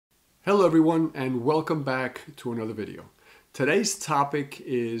Hello everyone and welcome back to another video. Today's topic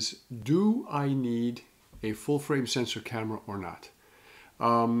is, do I need a full frame sensor camera or not?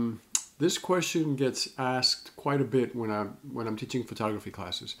 This question gets asked quite a bit when I'm teaching photography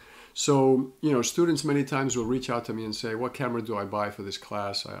classes. So, students many times will reach out to me and say, what camera do I buy for this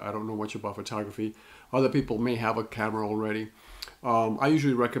class? I don't know much about photography. Other people may have a camera already. I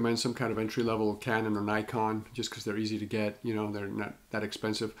usually recommend some kind of entry-level Canon or Nikon just because they're easy to get, they're not that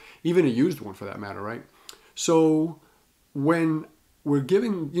expensive. Even a used one for that matter, right? So when we're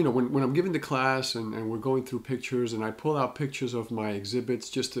giving, when I'm giving the class and we're going through pictures and I pull out pictures of my exhibits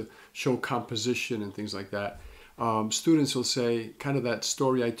just to show composition and things like that, students will say kind of that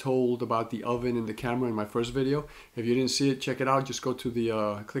story I told about the oven and the camera in my first video. If you didn't see it, check it out. Just go to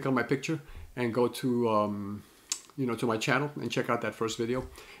the, click on my picture and go to, to my channel and check out that first video.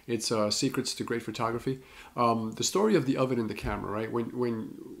 It's Secrets to Great Photography. The story of the oven and the camera, right?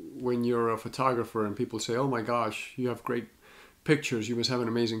 When you're a photographer and people say, oh my gosh, you have great pictures, you must have an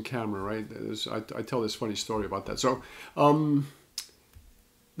amazing camera, right? I tell this funny story about that. So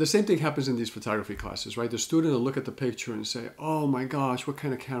the same thing happens in these photography classes, right? The student will look at the picture and say, oh my gosh, what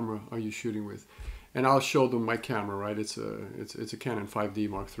kind of camera are you shooting with? And I'll show them my camera, right? It's a Canon 5D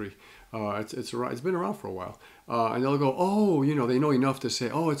Mark III. It's been around for a while. And they'll go, oh, they know enough to say,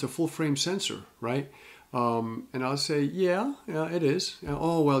 oh, it's a full frame sensor, right? And I'll say, yeah, it is.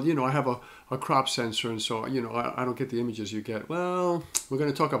 Oh, well, I have a crop sensor, and so, I don't get the images you get. Well, we're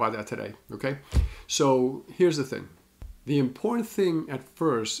going to talk about that today, okay? So here's the thing. The important thing at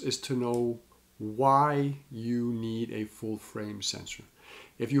first is to know why you need a full frame sensor.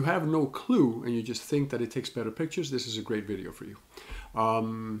 If you have no clue and you just think that it takes better pictures, this is a great video for you.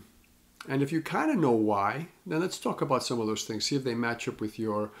 And if you kind of know why, then let's talk about some of those things. See if they match up with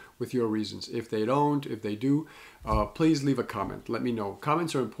your reasons. If they don't, if they do, please leave a comment. Let me know.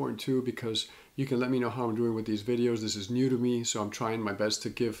 Comments are important too because you can let me know how I'm doing with these videos. This is new to me, so I'm trying my best to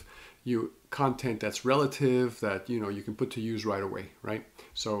give you content that's relative, that you can put to use right away, right?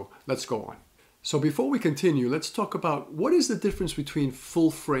 So let's go on. So before we continue, let's talk about what is the difference between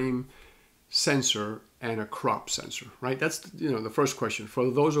full frame sensor and a crop sensor, right? That's the first question for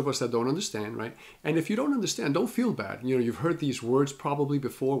those of us that don't understand, right? And if you don't understand, don't feel bad. You've heard these words probably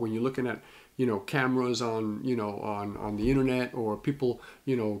before when you're looking at cameras on on the internet, or people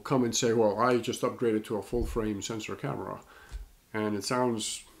come and say, well, I just upgraded to a full frame sensor camera, and it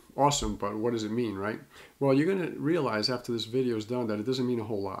sounds awesome, but what does it mean, right? Well, you're going to realize after this video is done that it doesn't mean a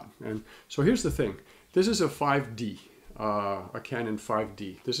whole lot. And so here's the thing. This is a 5D, a Canon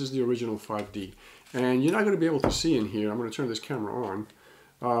 5D. This is the original 5D. And you're not going to be able to see in here. I'm going to turn this camera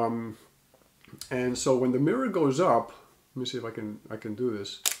on. And so when the mirror goes up, let me see if I can do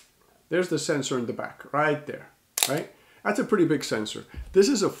this. There's the sensor in the back, right there, right? That's a pretty big sensor. This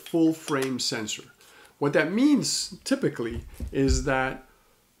is a full frame sensor. What that means typically is that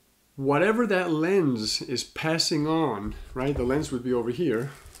whatever that lens is passing on, right? The lens would be over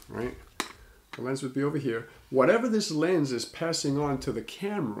here, right? The lens would be over here. Whatever this lens is passing on to the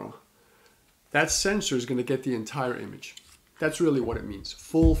camera, that sensor is going to get the entire image. That's really what it means.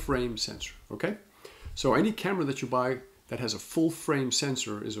 Full frame sensor, okay? So any camera that you buy that has a full frame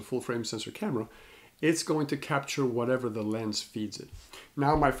sensor is a full frame sensor camera. It's going to capture whatever the lens feeds it.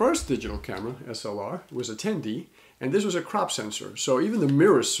 Now, my first digital camera, SLR, was a 10D, and this was a crop sensor. So even the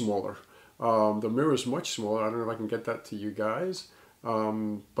mirror is smaller. The mirror is much smaller. I don't know if I can get that to you guys.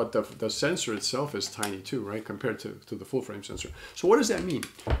 But the sensor itself is tiny too, right, compared to the full frame sensor. So what does that mean?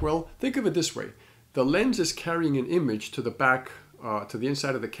 Well, think of it this way. The lens is carrying an image to the back, to the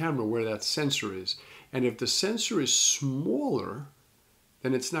inside of the camera where that sensor is. And if the sensor is smaller,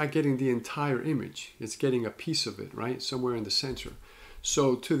 then it's not getting the entire image. It's getting a piece of it, right, somewhere in the center.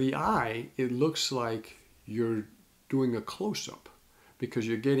 So to the eye, it looks like you're doing a close-up because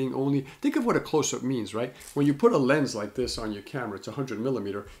you're getting only, think of what a close-up means, right? When you put a lens like this on your camera, it's 100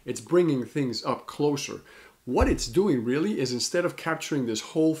 millimeter, it's bringing things up closer. What it's doing really is, instead of capturing this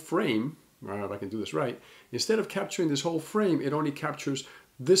whole frame, I don't know if I can do this right, instead of capturing this whole frame, it only captures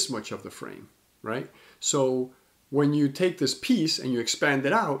this much of the frame, right? So when you take this piece and you expand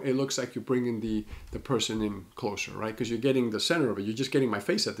it out, it looks like you're bringing the person in closer, right? Because you're getting the center of it. You're just getting my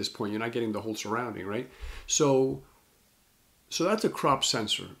face at this point. You're not getting the whole surrounding, right? So that's a crop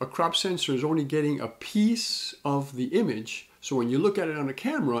sensor. A crop sensor is only getting a piece of the image. So when you look at it on a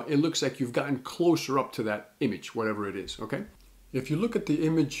camera, it looks like you've gotten closer up to that image, whatever it is, okay? If you look at the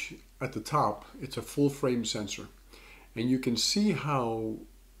image at the top, it's a full frame sensor. And you can see how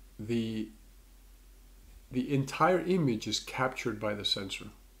the entire image is captured by the sensor.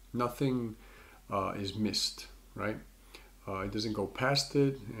 Nothing is missed, right? It doesn't go past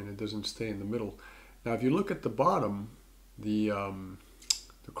it, and it doesn't stay in the middle. Now, if you look at the bottom, the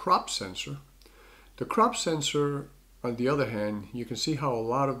crop sensor, on the other hand, you can see how a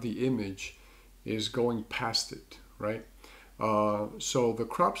lot of the image is going past it, right? So the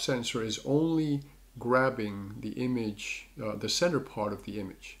crop sensor is only grabbing the image, the center part of the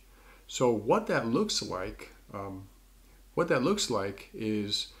image. So what that looks like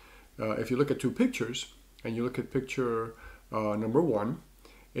is, if you look at two pictures, and you look at picture number 1,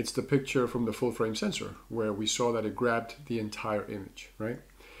 it's the picture from the full frame sensor where we saw that it grabbed the entire image, right?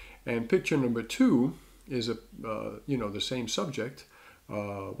 And picture number 2 is the same subject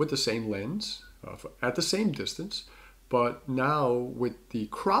with the same lens at the same distance, but now with the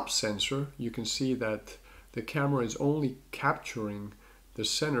crop sensor, you can see that the camera is only capturing the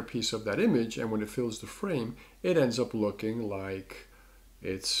centerpiece of that image, and when it fills the frame, it ends up looking like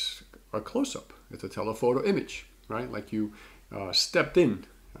it's a close-up. It's a telephoto image, right? Like you stepped in,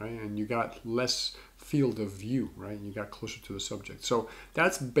 right? And you got less field of view, right? And you got closer to the subject. So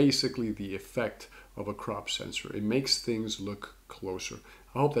that's basically the effect of a crop sensor. It makes things look closer.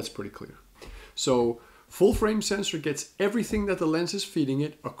 I hope that's pretty clear. So full frame sensor gets everything that the lens is feeding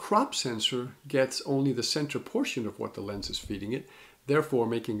it. A crop sensor gets only the center portion of what the lens is feeding it, therefore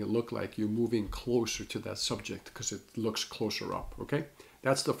making it look like you're moving closer to that subject because it looks closer up, okay?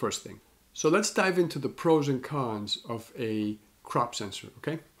 That's the first thing. So let's dive into the pros and cons of a crop sensor,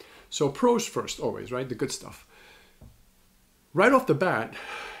 okay? So pros first, always, right? The good stuff. Right off the bat,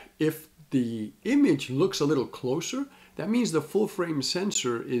 if the image looks a little closer, that means the full frame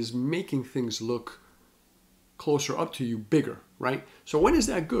sensor is making things look closer up to you, bigger, right? So when is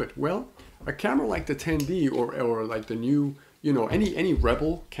that good? Well, a camera like the 10D or like the new, any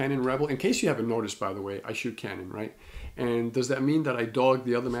Rebel, Canon Rebel, in case you haven't noticed, by the way, I shoot Canon, right? And does that mean that I dog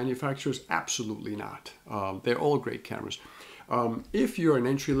the other manufacturers? Absolutely not. They're all great cameras. If you're an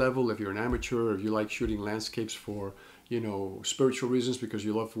entry level, if you're an amateur, if you like shooting landscapes for, spiritual reasons because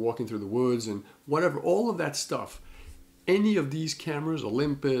you love walking through the woods and whatever, all of that stuff, any of these cameras,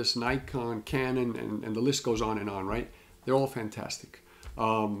 Olympus, Nikon, Canon, and the list goes on and on, right? They're all fantastic.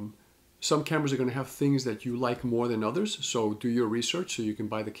 Some cameras are going to have things that you like more than others, so do your research so you can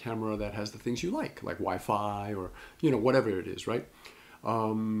buy the camera that has the things you like Wi-Fi or, whatever it is, right?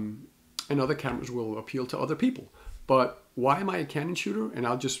 And other cameras will appeal to other people. But why am I a Canon shooter? And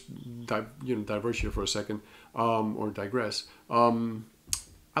I'll just diverge here for a second, or digress.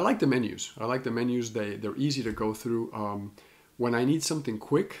 I like the menus. They're easy to go through. When I need something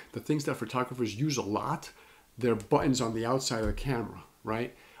quick, the things that photographers use a lot, they're buttons on the outside of the camera,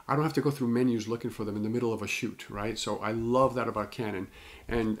 right? I don't have to go through menus looking for them in the middle of a shoot, right? So I love that about Canon.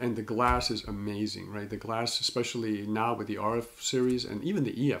 And the glass is amazing, right? The glass, especially now with the RF series and even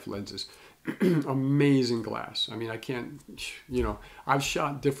the EF lenses, amazing glass. I mean, I can't, I've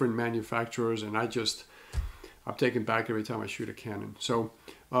shot different manufacturers and I'm taken back every time I shoot a Canon. So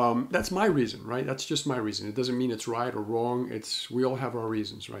that's my reason, right? That's just my reason. It doesn't mean it's right or wrong. We all have our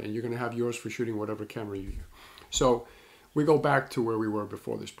reasons, right? And you're going to have yours for shooting whatever camera you use. So we go back to where we were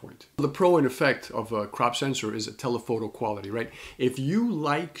before this point. The pro and effect of a crop sensor is a telephoto quality, right? If you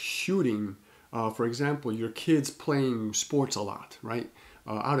like shooting, for example, your kids playing sports a lot, right?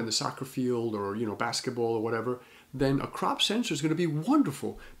 Out in the soccer field or, basketball or whatever, then a crop sensor is going to be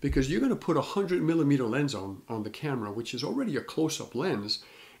wonderful because you're going to put a 100mm lens on the camera, which is already a close-up lens,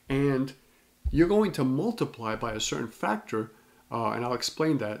 and you're going to multiply by a certain factor, and I'll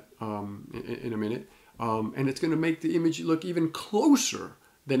explain that in a minute, and it's going to make the image look even closer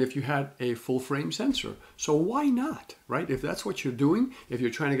than if you had a full frame sensor. So why not, right? If that's what you're doing, if you're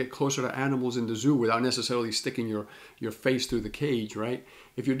trying to get closer to animals in the zoo without necessarily sticking your face through the cage, right?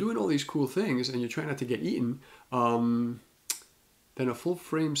 If you're doing all these cool things and you're trying not to get eaten, then a full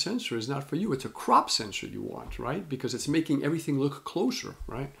frame sensor is not for you. It's a crop sensor you want, right? Because it's making everything look closer,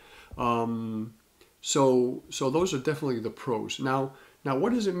 right? So those are definitely the pros. Now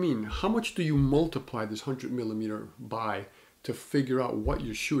what does it mean? How much do you multiply this 100mm by to figure out what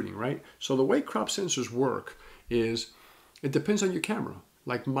you're shooting, right? So the way crop sensors work is it depends on your camera.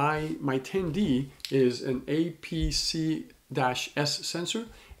 Like my 10D is an APC-S sensor,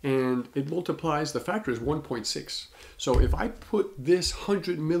 and it multiplies, the factor is 1.6. So if I put this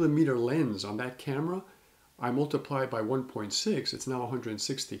 100mm lens on that camera, I multiply by 1.6, it's now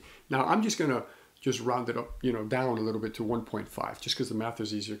 160. Now I'm just gonna round it up, down a little bit to 1.5, just because the math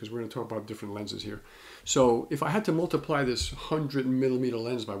is easier, because we're going to talk about different lenses here. So if I had to multiply this 100mm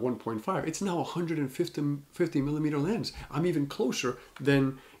lens by 1.5, it's now a 150mm lens. I'm even closer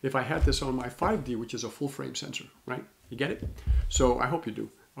than if I had this on my 5D, which is a full frame sensor, right? You get it? So I hope you do.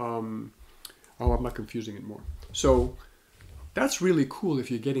 I'm not confusing it more. So that's really cool if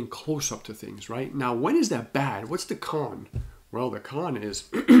you're getting close up to things, right? Now, when is that bad? What's the con? Well, the con is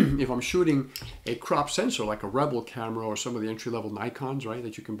if I'm shooting a crop sensor like a Rebel camera or some of the entry-level Nikons, right,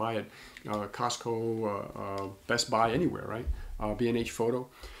 that you can buy at Costco, Best Buy, anywhere, right? B&H Photo.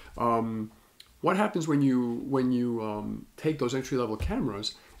 What happens when you take those entry-level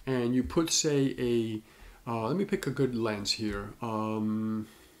cameras and you put, say, let me pick a good lens here.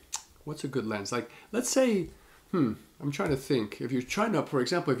 What's a good lens? Like, let's say, I'm trying to think. If you're trying to, for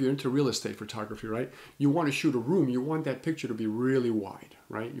example, if you're into real estate photography, right? You want to shoot a room. You want that picture to be really wide,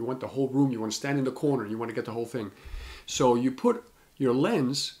 right? You want the whole room. You want to stand in the corner. You want to get the whole thing. So you put your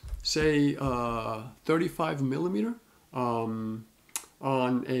lens, say, 35 millimeter, on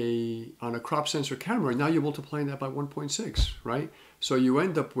a crop sensor camera. And now you're multiplying that by 1.6, right? So you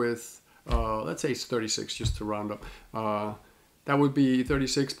end up with, let's say it's 36, just to round up. That would be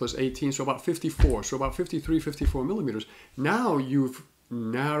 36 plus 18, so about 54. So about 53, 54 millimeters. Now you've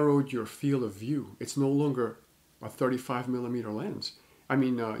narrowed your field of view. It's no longer a 35 millimeter lens. I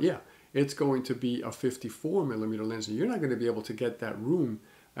mean, yeah, it's going to be a 54 millimeter lens, and you're not going to be able to get that room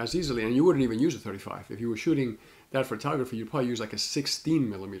as easily. And you wouldn't even use a 35. If you were shooting that photography, you'd probably use like a 16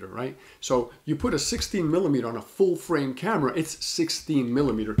 millimeter, right? So you put a 16 millimeter on a full frame camera, it's 16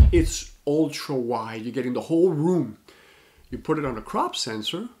 millimeter. It's ultra wide. You're getting the whole room. You put it on a crop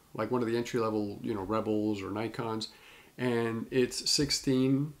sensor, like one of the entry-level, Rebels or Nikons, and it's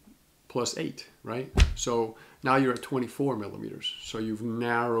 16 plus 8, right? So now you're at 24 millimeters. So you've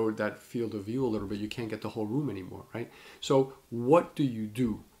narrowed that field of view a little bit. You can't get the whole room anymore, right? So what do you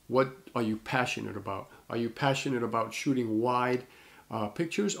do? What are you passionate about? Are you passionate about shooting wide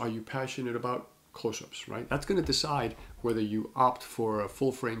pictures? Are you passionate about close-ups, right? That's going to decide whether you opt for a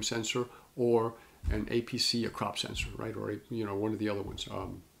full-frame sensor or an APC, a crop sensor, right? Or one of the other ones.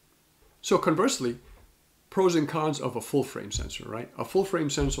 So conversely, pros and cons of a full frame sensor, right? A full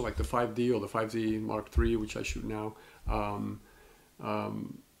frame sensor like the 5D or the 5D Mark III, which I shoot now.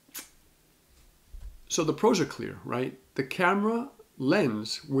 So the pros are clear, right? The camera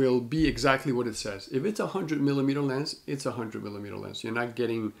lens will be exactly what it says. If it's a 100 millimeter lens, it's a 100 millimeter lens. You're not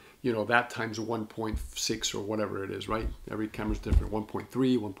getting, that times 1.6 or whatever it is, right? Every camera's different,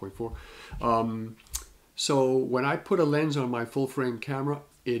 1.3, 1.4. So when I put a lens on my full frame camera,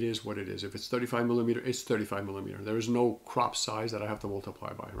 it is what it is. If it's 35 millimeter, it's 35 millimeter. There is no crop size that I have to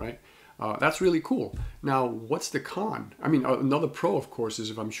multiply by, right? That's really cool. Now, what's the con? I mean, another pro, of course,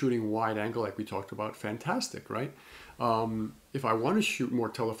 is if I'm shooting wide angle like we talked about, fantastic, right? If I want to shoot more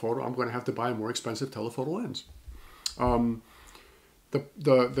telephoto, I'm going to have to buy a more expensive telephoto lens.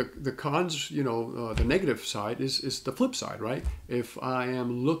 The cons, the negative side is the flip side, right? If I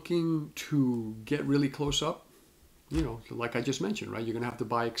am looking to get really close up, like I just mentioned, right? You're going to have to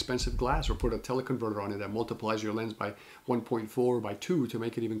buy expensive glass or put a teleconverter on it that multiplies your lens by 1.4 or by 2 to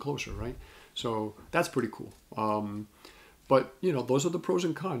make it even closer, right? So that's pretty cool. But, those are the pros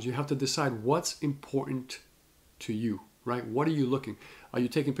and cons. You have to decide what's important to you, right? What are you looking? Are you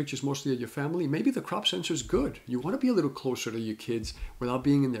taking pictures mostly of your family? Maybe the crop sensor is good. You want to be a little closer to your kids without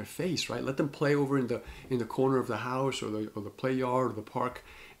being in their face, right? Let them play over in the corner of the house or the play yard or the park,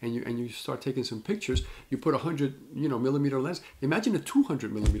 and you start taking some pictures. You put a 100 millimeter lens. Imagine a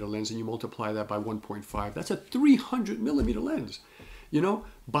 200 millimeter lens, and you multiply that by 1.5. That's a 300 millimeter lens.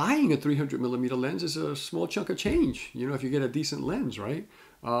 Buying a 300 millimeter lens is a small chunk of change. If you get a decent lens, right?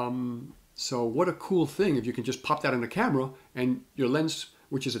 So what a cool thing if you can just pop that in the camera and your lens,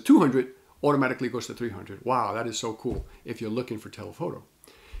 which is a 200, automatically goes to 300. Wow, that is so cool if you're looking for telephoto.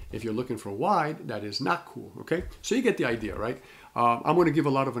 If you're looking for wide, that is not cool, okay? So you get the idea, right? I'm going to give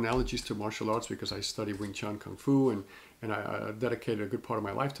a lot of analogies to martial arts because I study Wing Chun Kung Fu and I dedicated a good part of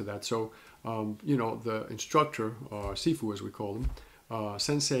my life to that. So, the instructor, Sifu as we call him,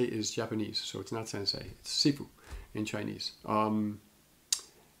 sensei is Japanese, so it's not sensei, it's Sifu in Chinese.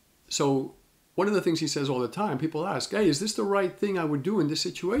 So one of the things he says all the time, people ask, hey, is this the right thing I would do in this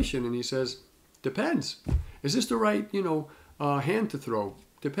situation? And he says, depends. Is this the right, hand to throw?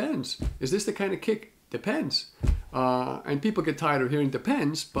 Depends. Is this the kind of kick? Depends. And people get tired of hearing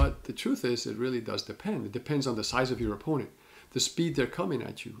depends, but the truth is it really does depend. It depends on the size of your opponent, the speed they're coming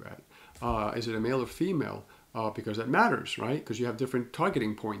at you at. Is it a male or female? Because that matters, right? Because you have different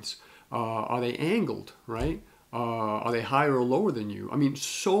targeting points. Are they angled, right? Are they higher or lower than you? I mean,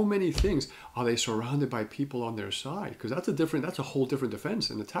 so many things. Are they surrounded by people on their side? Because that's a whole different defense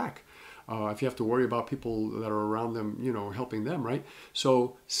and attack. If you have to worry about people that are around them, helping them, right?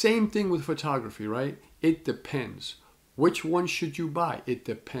 So same thing with photography, right? It depends. Which one should you buy? It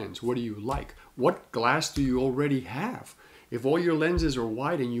depends. What do you like? What glass do you already have? If all your lenses are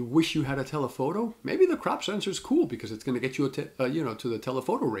wide and you wish you had a telephoto, maybe the crop sensor is cool because it's going to get you to the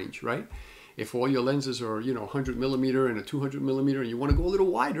telephoto range, right? If all your lenses are 100 millimeter and a 200 millimeter and you want to go a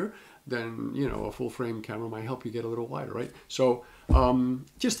little wider, then a full frame camera might help you get a little wider, right? So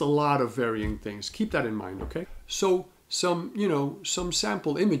just a lot of varying things. Keep that in mind, okay? So some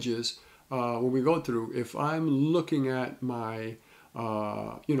sample images when we go through. If I'm looking at my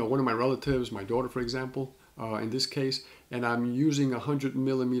one of my relatives, my daughter, for example, in this case, and I'm using a 100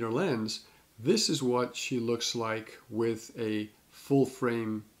 millimeter lens, this is what she looks like with a full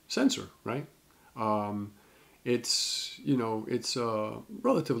frame sensor, right? It's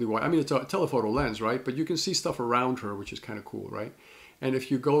relatively wide. I mean, it's a telephoto lens, right? But you can see stuff around her, which is kind of cool, right? And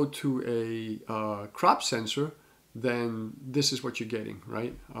if you go to a crop sensor, then this is what you're getting,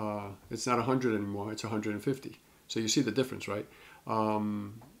 right? It's not 100 anymore, it's 150. So you see the difference, right?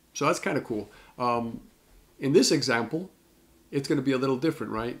 So that's kind of cool. In this example, it's going to be a little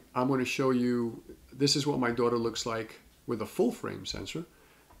different, right? I'm going to show you, this is what my daughter looks like with a full frame sensor.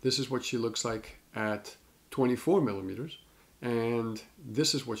 This is what she looks like at 24 millimeters. And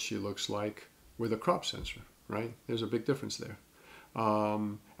this is what she looks like with a crop sensor, right? There's a big difference there.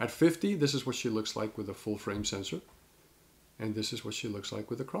 At 50, this is what she looks like with a full frame sensor. And this is what she looks like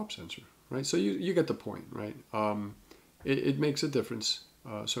with a crop sensor, right? So you get the point, right? It makes a difference.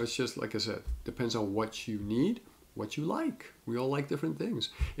 So it's just, like I said, depends on what you need, what you like. We all like different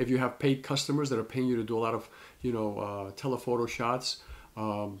things. If you have paid customers that are paying you to do a lot of, telephoto shots,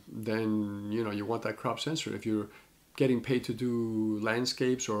 then, you want that crop sensor. If you're getting paid to do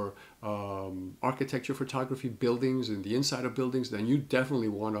landscapes or architecture photography, buildings and the inside of buildings, then you definitely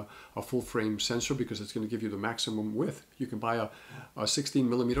want a full frame sensor because it's going to give you the maximum width. You can buy a 16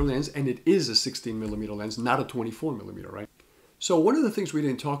 millimeter lens, and it is a 16 millimeter lens, not a 24 millimeter, right? So one of the things we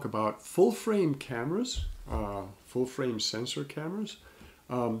didn't talk about, full frame cameras, full frame sensor cameras,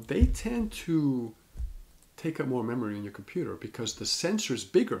 they tend to take up more memory in your computer because the sensor is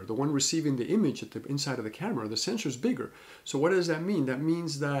bigger. The one receiving the image at the inside of the camera, the sensor is bigger. So what does that mean? That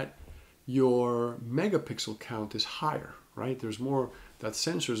means that your megapixel count is higher, right? There's more, that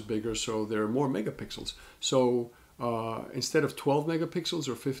sensor is bigger, so there are more megapixels. So instead of 12 megapixels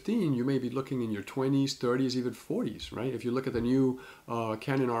or 15, you may be looking in your 20s, 30s, even 40s, right? If you look at the new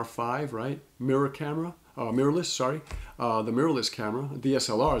Canon R5, right? Mirrorless, sorry. The mirrorless camera,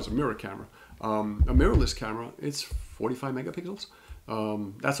 DSLR is a mirror camera. A mirrorless camera, it's 45 megapixels.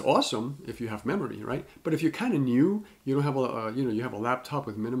 That's awesome if you have memory, right? But if you're kind of new, you don't have a, you have a laptop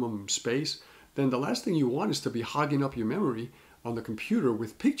with minimum space, then the last thing you want is to be hogging up your memory on the computer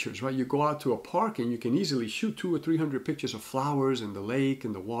with pictures, right? You go out to a park and you can easily shoot 200 or 300 pictures of flowers and the lake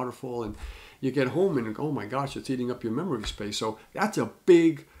and the waterfall, and you get home and oh my gosh, it's eating up your memory space. So that's a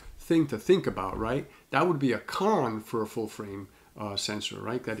big thing to think about, right? That would be a con for a full frame sensor,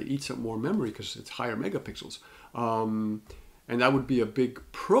 right? That it eats up more memory because it's higher megapixels. And that would be a big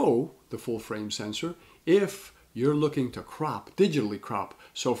pro, the full frame sensor, if you're looking to crop, digitally crop.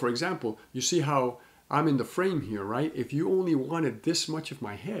 So for example, you see how I'm in the frame here, right? If you only wanted this much of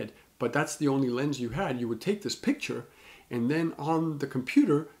my head, but that's the only lens you had, you would take this picture and then on the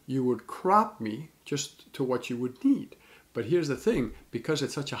computer, you would crop me just to what you would need. But here's the thing, because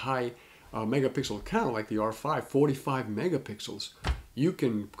it's such a high megapixel count, like the R5, 45 megapixels, you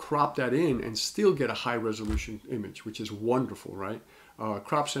can crop that in and still get a high resolution image, which is wonderful, right?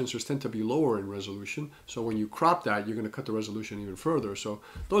 Crop sensors tend to be lower in resolution, so when you crop that, you're going to cut the resolution even further. So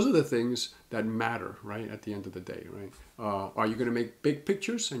those are the things that matter, right, at the end of the day, right? Are you going to make big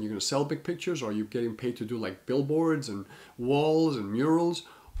pictures and you're going to sell big pictures? Or are you getting paid to do like billboards and walls and murals?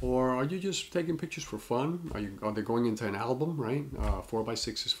 Or are you just taking pictures for fun? Are they going into an album, right?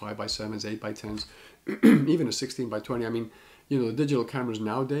 4x6s, 5x7s, 8x10s, even a 16x20. I mean, the digital cameras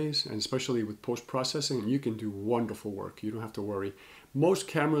nowadays, and especially with post-processing, you can do wonderful work. You don't have to worry. Most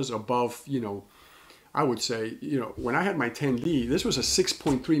cameras above, I would say, when I had my 10D, this was a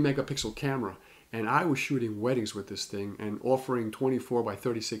 6.3 megapixel camera, and I was shooting weddings with this thing and offering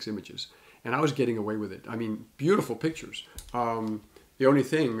 24x36 images, and I was getting away with it. I mean, beautiful pictures. The only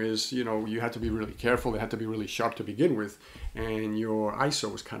thing is, you had to be really careful. It had to be really sharp to begin with. And your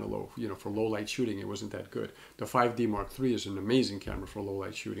ISO was kind of low. For low light shooting, it wasn't that good. The 5D Mark III is an amazing camera for low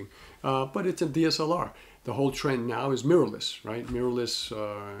light shooting. But it's a DSLR. The whole trend now is mirrorless, right? Mirrorless,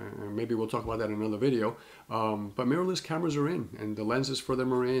 maybe we'll talk about that in another video. But mirrorless cameras are in. And the lenses for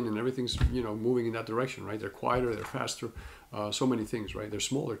them are in. And everything's, moving in that direction, right? They're quieter, they're faster. So many things, right? They're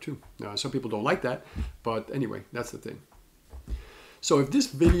smaller too. Some people don't like that. But anyway, that's the thing. So if this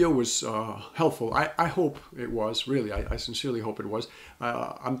video was helpful, I hope it was, really, I sincerely hope it was.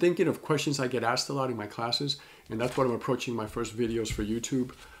 I'm thinking of questions I get asked a lot in my classes, and that's what I'm approaching my first videos for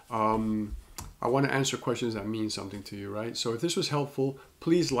YouTube. I want to answer questions that mean something to you, right? So if this was helpful,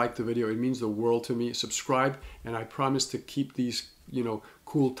 please like the video. It means the world to me. Subscribe, and I promise to keep these,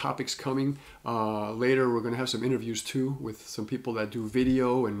 cool topics coming. Later, we're going to have some interviews too with some people that do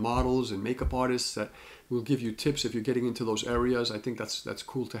video and models and makeup artists that will give you tips if you're getting into those areas. I think that's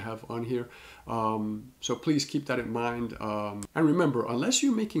cool to have on here. So please keep that in mind. And remember, unless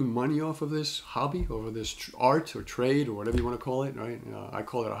you're making money off of this hobby, over this art or trade or whatever you want to call it, right? I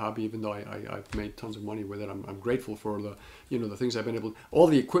call it a hobby, even though I've made tons of money with it. I'm grateful for the things I've been able, all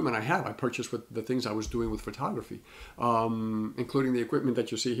the equipment I have, I purchased with the things I was doing with photography, including the equipment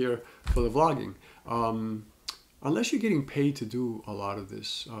that you see here for the vlogging. Unless you're getting paid to do a lot of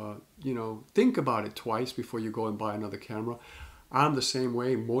this, think about it twice before you go and buy another camera. I'm the same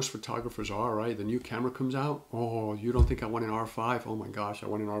way. Most photographers are, right? The new camera comes out. Oh, you don't think I want an R5? Oh my gosh, I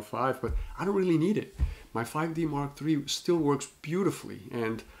want an R5, but I don't really need it. My 5D Mark III still works beautifully.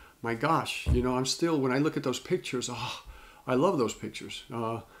 And my gosh, I'm still, when I look at those pictures, I love those pictures.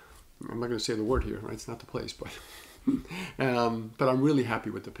 I'm not going to say the word here, right? It's not the place, but... but I'm really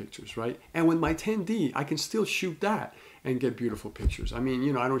happy with the pictures, right? And with my 10D, I can still shoot that and get beautiful pictures. I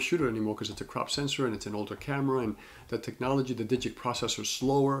mean, I don't shoot it anymore because it's a crop sensor and it's an older camera, and the technology, the digic processor is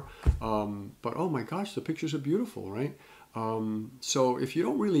slower. But oh my gosh, the pictures are beautiful, right? So if you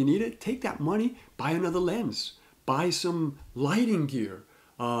don't really need it, take that money, buy another lens, buy some lighting gear,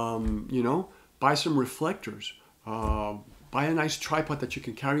 buy some reflectors, buy a nice tripod that you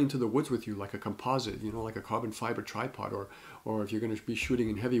can carry into the woods with you, like a composite, like a carbon fiber tripod, or if you're going to be shooting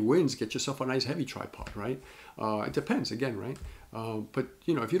in heavy winds, get yourself a nice heavy tripod, right? It depends, again, right? But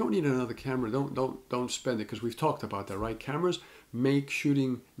if you don't need another camera, don't spend it, because we've talked about that, right? Cameras make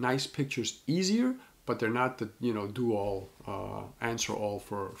shooting nice pictures easier, but they're not the do all, answer all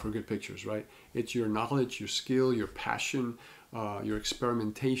for good pictures, right? It's your knowledge, your skill, your passion, your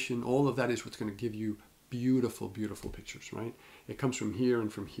experimentation. All of that is what's going to give you beautiful, beautiful pictures, right? It comes from here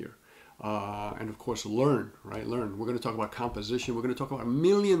and from here. And of course, learn, right? Learn. We're going to talk about composition. We're going to talk about a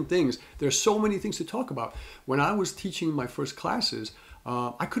million things. There's so many things to talk about. When I was teaching my first classes,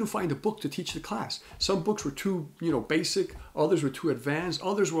 I couldn't find a book to teach the class. Some books were too, basic. Others were too advanced.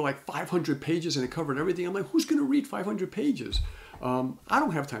 Others were like 500 pages and it covered everything. I'm like, who's going to read 500 pages? I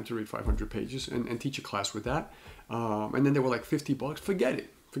don't have time to read 500 pages and teach a class with that. And then they were like $50. Forget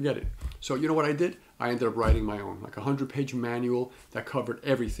it. Forget it. So you know what I did? I ended up writing my own, like a 100-page manual that covered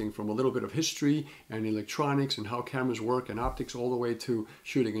everything from a little bit of history and electronics and how cameras work and optics all the way to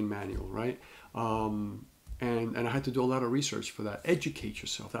shooting in manual, right? And I had to do a lot of research for that. Educate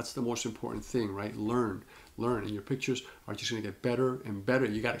yourself. That's the most important thing, right? Learn. And your pictures are just going to get better and better.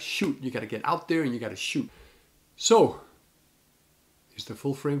 You got to shoot. You got to get out there and you got to shoot. So, is the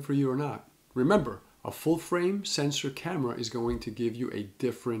full frame for you or not? Remember, a full frame sensor camera is going to give you a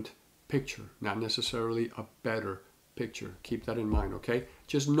different picture, not necessarily a better picture. Keep that in mind, okay?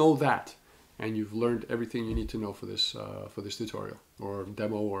 Just know that, and you've learned everything you need to know for this tutorial or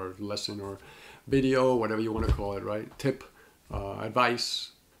demo or lesson or video, whatever you want to call it, right? Tip,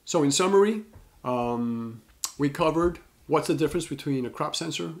 advice. So in summary, we covered what's the difference between a crop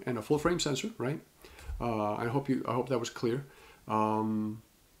sensor and a full frame sensor, right? I hope that was clear.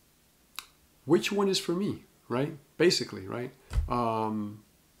 Which one is for me, right? Basically, right?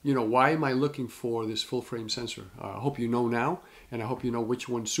 Why am I looking for this full frame sensor? I hope you know now, and I hope you know which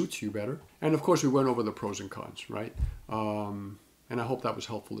one suits you better. And of course, we went over the pros and cons, right? And I hope that was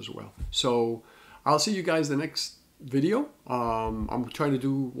helpful as well. So I'll see you guys the next video. I'm trying to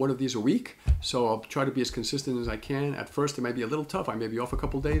do one of these a week, so I'll try to be as consistent as I can. At first, it might be a little tough. I may be off a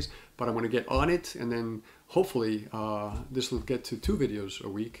couple days, but I'm going to get on it, and then hopefully this will get to 2 videos a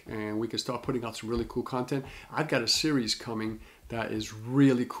week, and we can start putting out some really cool content. I've got a series coming that is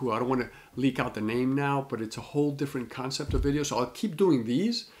really cool. I don't want to leak out the name now, but it's a whole different concept of video. So I'll keep doing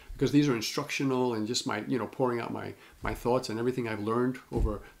these because these are instructional and just my, pouring out my thoughts and everything I've learned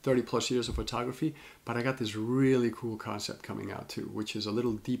over 30 plus years of photography. But I got this really cool concept coming out too, which is a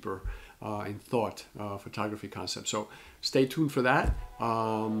little deeper in thought, photography concept. So stay tuned for that,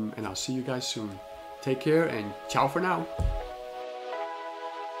 and I'll see you guys soon. Take care and ciao for now.